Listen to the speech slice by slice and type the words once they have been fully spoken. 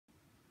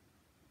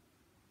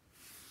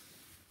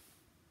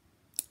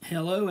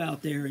Hello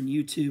out there in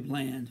YouTube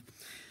land.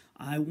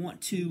 I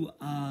want to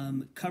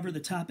cover the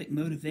topic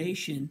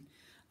motivation.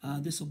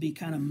 This will be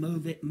kind of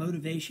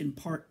motivation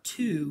part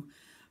two,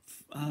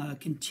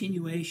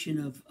 continuation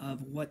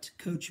of what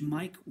Coach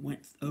Mike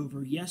went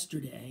over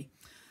yesterday.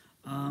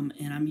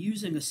 And I'm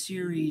using a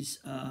series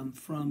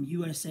from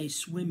USA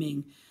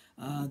Swimming,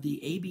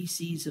 the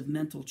ABCs of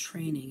Mental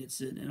Training. It's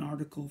an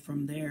article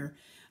from there.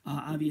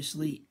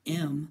 Obviously,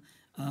 M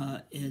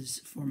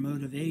is for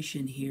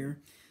motivation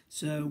here.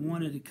 So I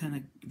wanted to kind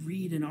of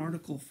read an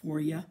article for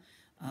you,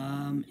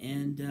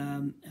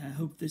 and I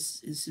hope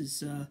this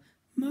is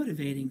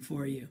motivating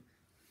for you.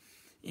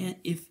 And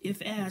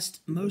if asked,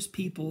 most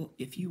people,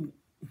 if you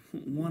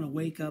want to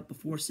wake up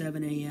before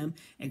 7 a.m.,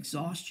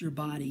 exhaust your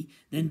body,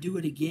 then do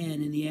it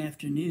again in the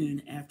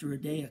afternoon after a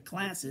day of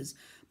classes,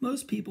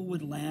 most people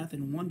would laugh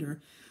and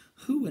wonder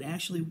who would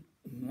actually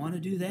want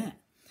to do that.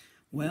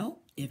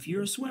 Well, if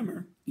you're a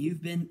swimmer, you've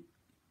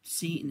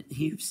seen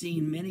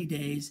many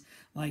days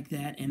like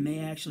that and may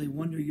actually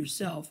wonder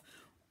yourself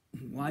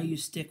why you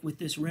stick with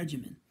this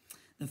regimen.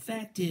 The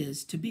fact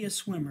is, to be a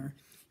swimmer,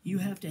 you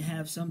have to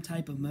have some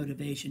type of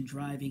motivation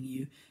driving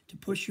you to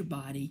push your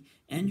body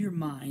and your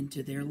mind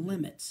to their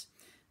limits.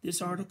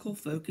 This article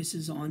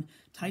focuses on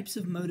types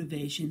of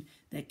motivation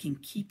that can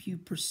keep you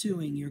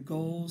pursuing your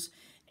goals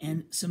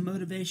and some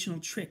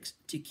motivational tricks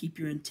to keep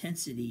your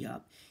intensity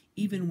up,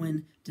 even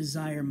when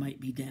desire might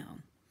be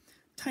down.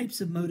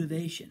 Types of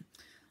motivation.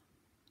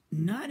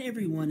 Not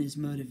everyone is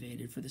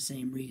motivated for the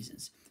same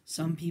reasons.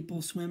 Some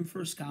people swim for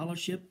a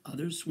scholarship,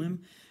 others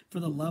swim for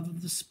the love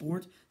of the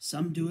sport.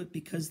 Some do it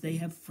because they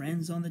have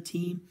friends on the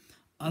team.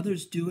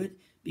 Others do it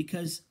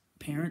because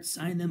parents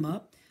sign them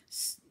up.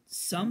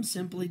 Some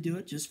simply do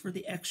it just for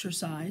the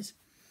exercise.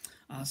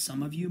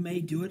 Some of you may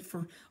do it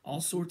for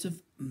all sorts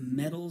of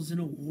medals and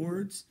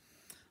awards.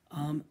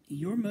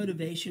 Your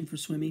motivation for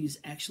swimming is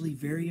actually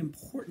very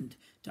important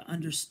to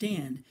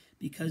understand,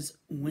 because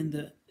when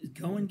the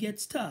going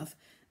gets tough,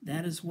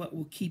 that is what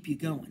will keep you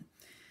going.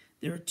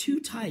 There are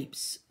two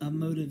types of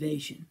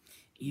motivation.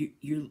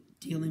 We're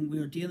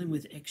dealing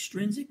with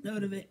extrinsic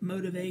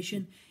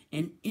motivation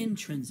and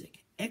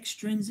intrinsic.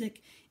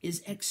 Extrinsic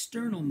is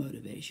external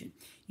motivation.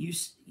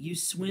 You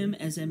swim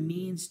as a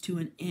means to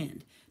an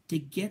end, to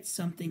get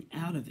something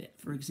out of it.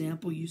 For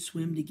example, you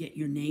swim to get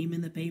your name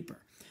in the paper,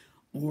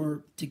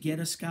 or to get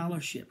a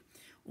scholarship,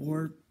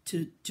 or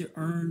to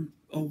earn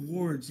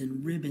awards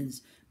and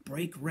ribbons,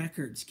 break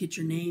records, get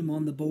your name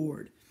on the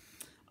board.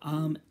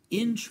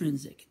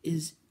 Intrinsic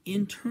is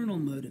internal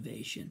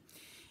motivation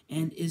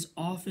and is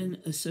often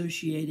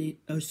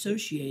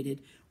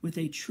associated with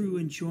a true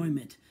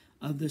enjoyment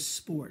of the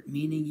sport,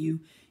 meaning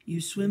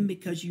you swim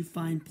because you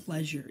find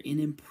pleasure in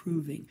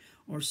improving,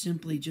 or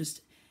simply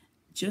just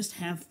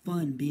have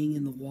fun being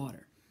in the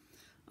water.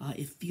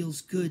 It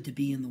feels good to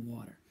be in the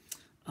water.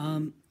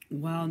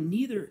 While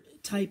neither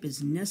type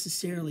is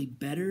necessarily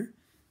better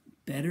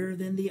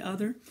than the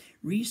other,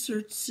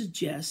 research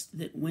suggests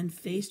that when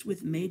faced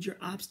with major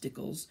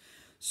obstacles,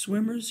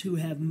 swimmers who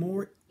have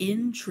more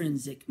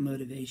intrinsic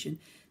motivation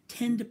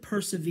tend to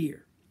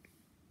persevere.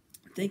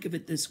 Think of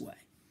it this way.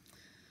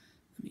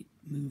 Let me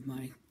move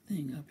my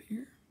thing up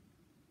here.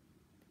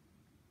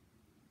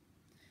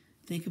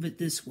 Think of it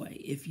this way.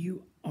 If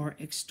you are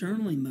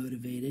externally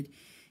motivated,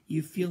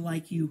 you feel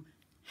like you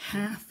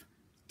have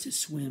to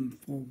swim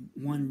for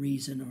one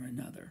reason or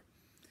another.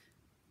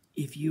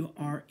 If you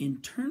are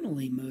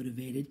internally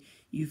motivated,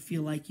 you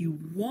feel like you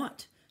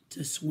want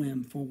to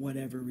swim for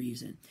whatever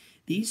reason.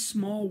 These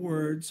small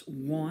words,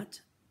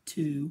 want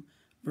to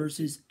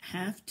versus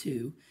have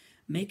to,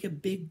 make a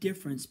big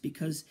difference,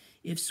 because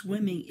if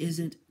swimming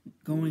isn't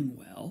going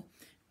well,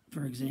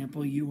 for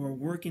example, you are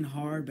working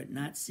hard but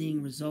not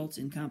seeing results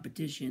in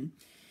competition,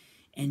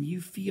 and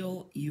you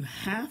feel you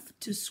have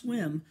to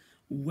swim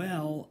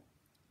well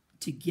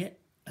to get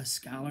a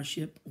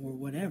scholarship or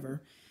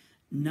whatever,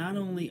 not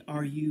only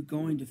are you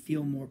going to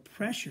feel more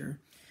pressure,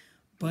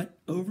 but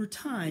over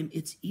time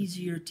it's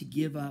easier to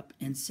give up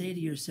and say to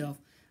yourself,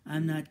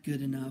 I'm not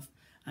good enough.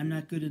 I'm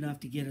not good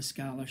enough to get a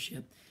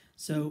scholarship,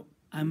 so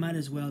I might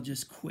as well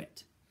just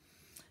quit.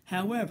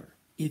 However,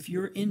 if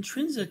you're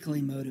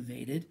intrinsically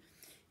motivated,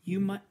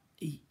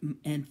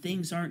 and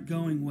things aren't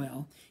going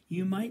well,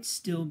 you might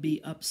still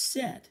be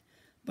upset,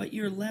 but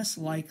you're less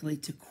likely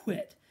to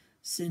quit,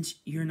 since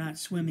you're not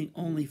swimming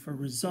only for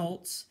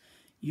results.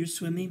 You're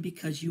swimming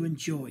because you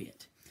enjoy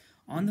it.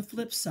 On the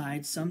flip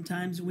side,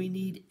 sometimes we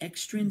need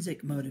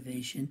extrinsic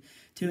motivation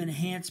to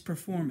enhance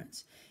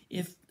performance.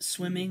 If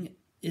swimming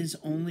is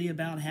only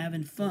about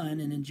having fun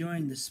and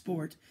enjoying the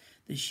sport,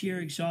 the sheer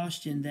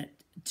exhaustion that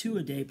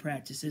two-a-day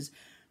practices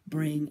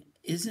bring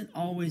isn't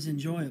always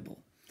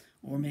enjoyable.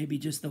 Or maybe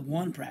just the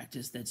one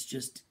practice that's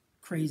just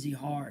crazy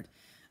hard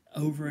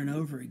over and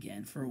over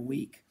again for a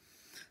week.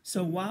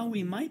 So while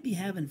we might be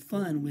having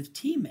fun with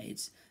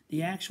teammates,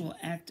 the actual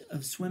act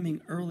of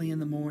swimming early in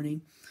the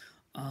morning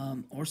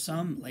or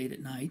some late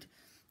at night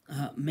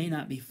may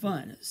not be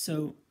fun.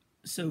 So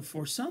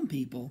for some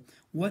people,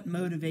 what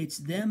motivates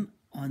them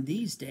on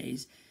these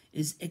days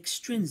is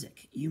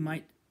extrinsic. You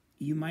might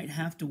you might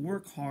have to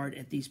work hard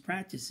at these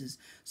practices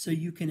so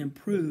you can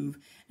improve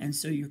and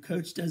so your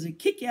coach doesn't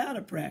kick you out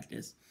of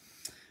practice.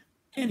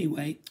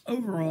 Anyway,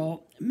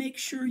 overall, make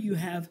sure you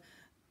have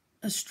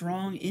a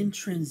strong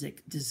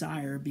intrinsic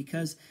desire,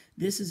 because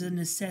this is a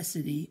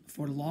necessity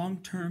for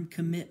long-term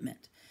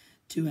commitment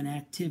to an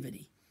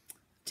activity,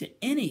 to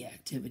any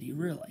activity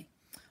really.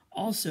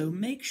 Also,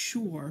 make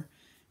sure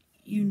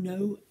you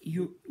know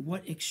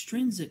what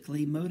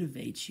extrinsically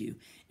motivates you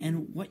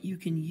and what you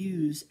can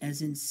use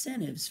as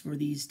incentives for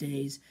these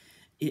days.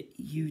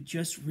 You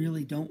just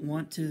really don't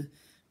want to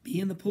be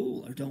in the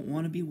pool or don't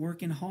want to be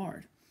working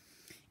hard.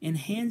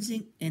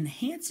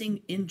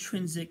 Enhancing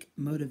intrinsic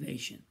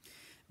motivation.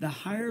 The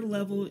higher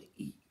level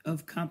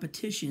of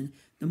competition,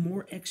 the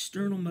more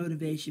external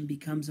motivation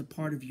becomes a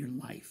part of your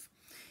life.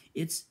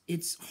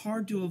 It's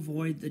hard to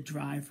avoid the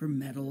drive for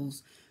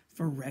medals,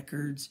 for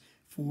records,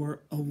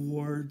 for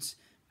awards,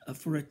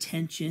 for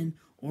attention,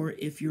 or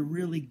if you're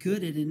really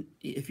good at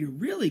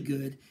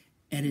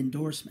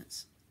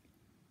endorsements.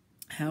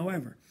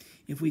 However,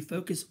 if we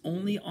focus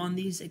only on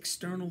these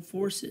external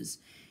forces,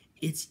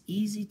 it's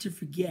easy to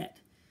forget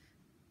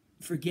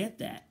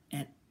that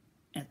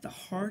at the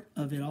heart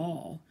of it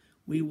all,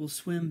 we will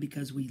swim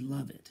because we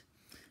love it.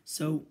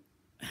 So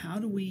how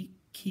do we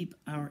keep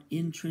our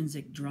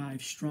intrinsic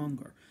drive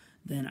stronger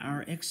than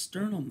our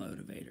external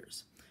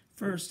motivators?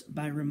 First,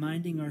 by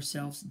reminding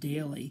ourselves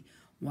daily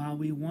while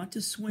we want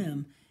to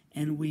swim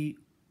and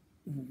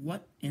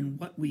what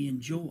we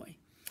enjoy.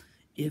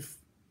 If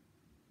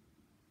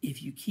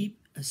you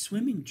keep a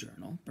swimming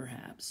journal,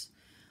 perhaps,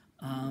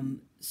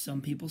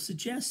 some people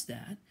suggest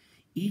that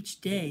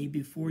each day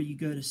before you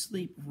go to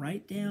sleep,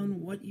 write down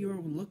what you're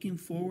looking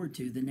forward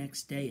to the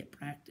next day at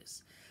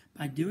practice.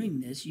 By doing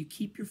this, you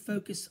keep your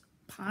focus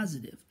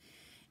positive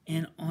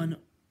and on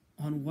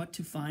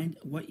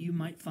what you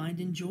might find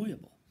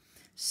enjoyable.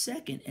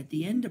 Second, at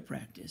the end of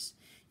practice,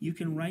 you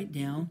can write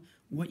down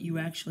what you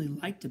actually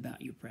liked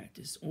about your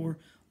practice or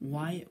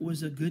why it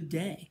was a good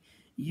day.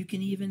 You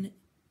can even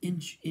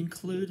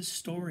include a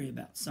story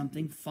about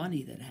something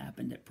funny that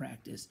happened at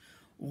practice,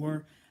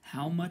 or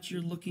how much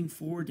you're looking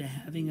forward to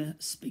having a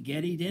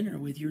spaghetti dinner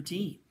with your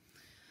team,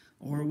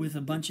 or with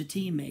a bunch of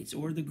teammates,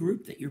 or the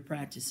group that you're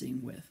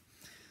practicing with.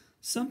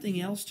 Something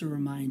else to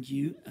remind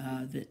you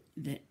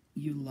that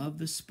you love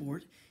the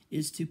sport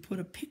is to put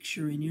a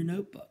picture in your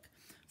notebook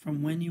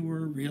from when you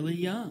were really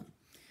young.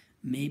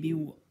 Maybe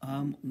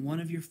one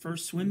of your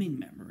first swimming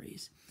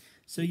memories.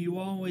 So you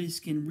always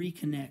can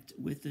reconnect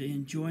with the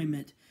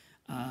enjoyment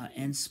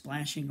and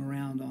splashing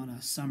around on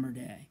a summer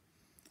day.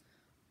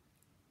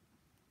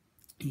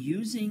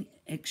 Using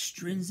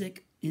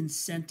extrinsic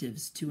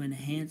incentives to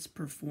enhance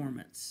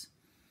performance.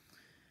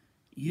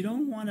 You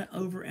don't want to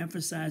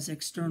overemphasize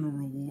external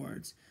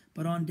rewards,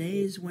 but on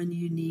days when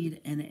you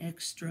need an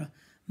extra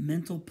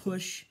mental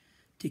push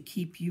to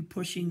keep you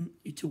pushing,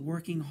 to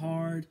working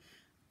hard,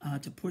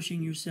 to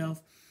pushing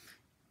yourself,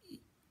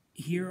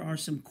 here are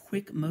some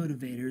quick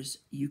motivators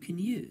you can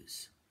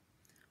use.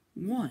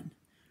 1.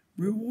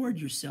 Reward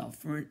yourself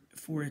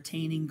for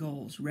attaining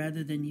goals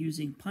rather than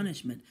using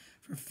punishment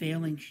for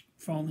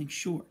falling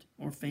short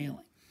or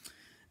failing.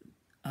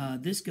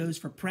 This goes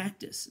for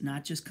practice,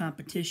 not just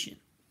competition.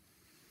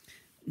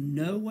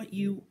 Know what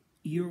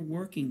you're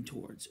working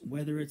towards,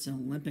 whether it's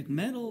an Olympic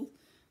medal,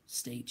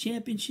 state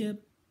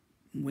championship,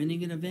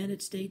 winning an event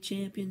at state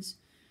champions,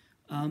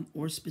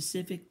 or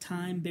specific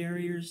time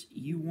barriers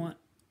you want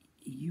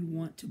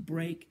to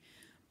break.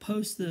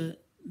 Post the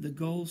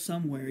goal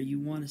somewhere you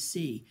want to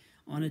see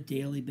on a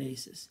daily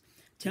basis.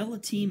 Tell a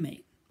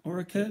teammate or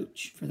a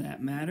coach, for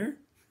that matter,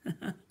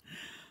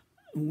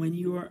 when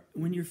you're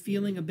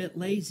feeling a bit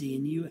lazy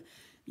and you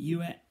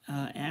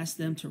ask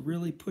them to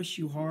really push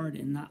you hard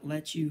and not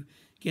let you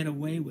get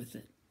away with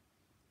it.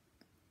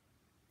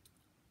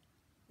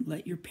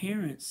 Let your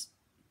parents,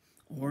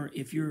 or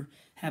if you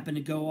happen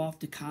to go off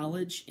to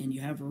college and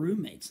you have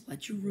roommates,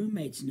 let your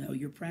roommates know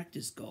your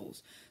practice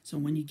goals. So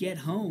when you get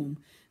home,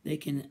 they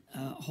can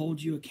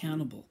hold you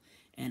accountable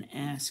and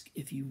ask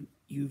if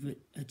you've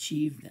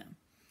achieved them.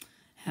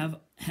 Have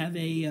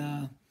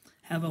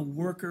a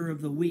worker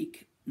of the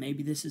week.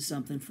 Maybe this is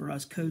something for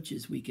us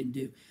coaches we can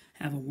do.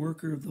 Have a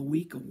worker of the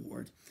week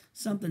award.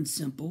 Something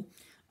simple.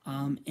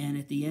 And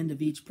at the end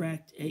of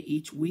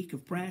each week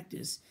of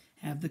practice,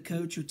 have the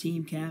coach or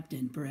team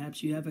captain,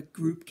 perhaps you have a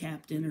group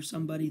captain or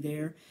somebody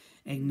there,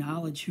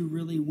 acknowledge who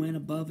really went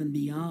above and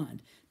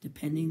beyond.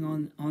 Depending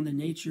on the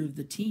nature of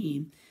the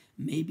team,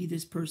 maybe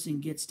this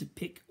person gets to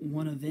pick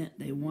one event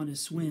they want to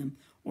swim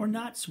or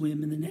not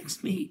swim in the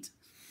next meet.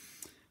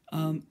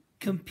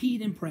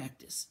 Compete in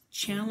practice.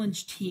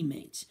 Challenge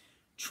teammates.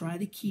 Try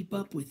to keep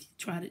up with.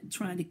 Try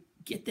to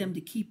get them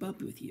to keep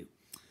up with you,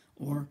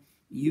 or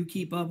you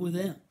keep up with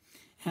them.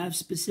 Have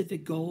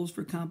specific goals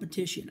for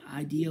competition.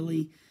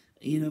 Ideally,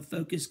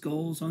 focus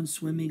goals on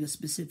swimming a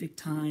specific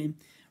time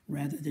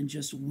rather than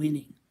just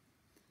winning.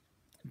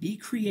 Be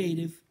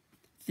creative.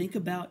 Think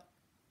about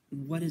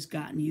what has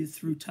gotten you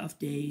through tough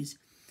days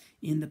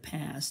in the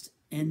past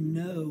and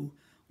know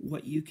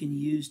what you can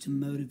use to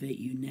motivate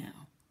you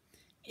now.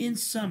 In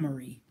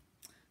summary,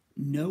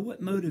 know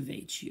what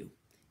motivates you.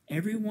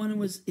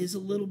 Everyone is a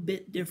little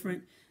bit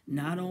different,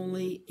 not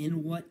only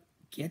in what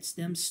gets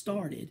them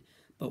started,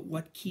 but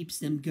what keeps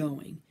them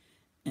going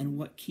and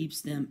what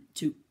keeps them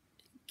to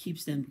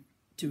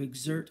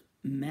exert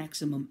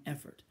maximum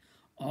effort.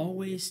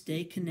 Always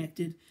stay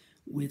connected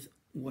with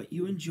what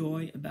you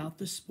enjoy about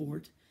the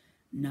sport,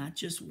 not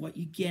just what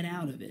you get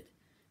out of it.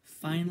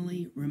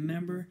 Finally,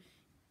 remember,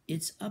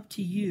 it's up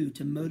to you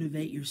to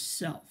motivate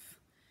yourself.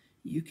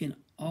 You can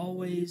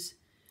always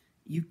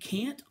you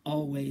can't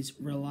always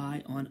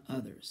rely on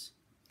others.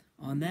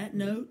 On that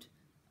note,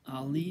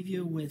 I'll leave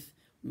you with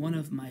one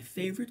of my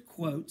favorite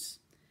quotes.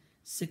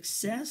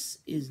 Success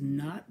is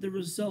not the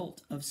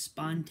result of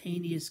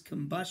spontaneous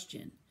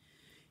combustion.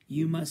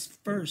 You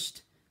must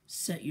first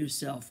set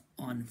yourself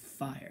on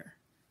fire.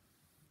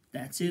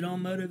 That's it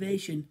on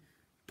motivation.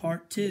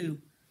 Part 2.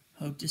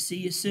 Hope to see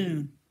you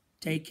soon.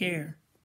 Take care.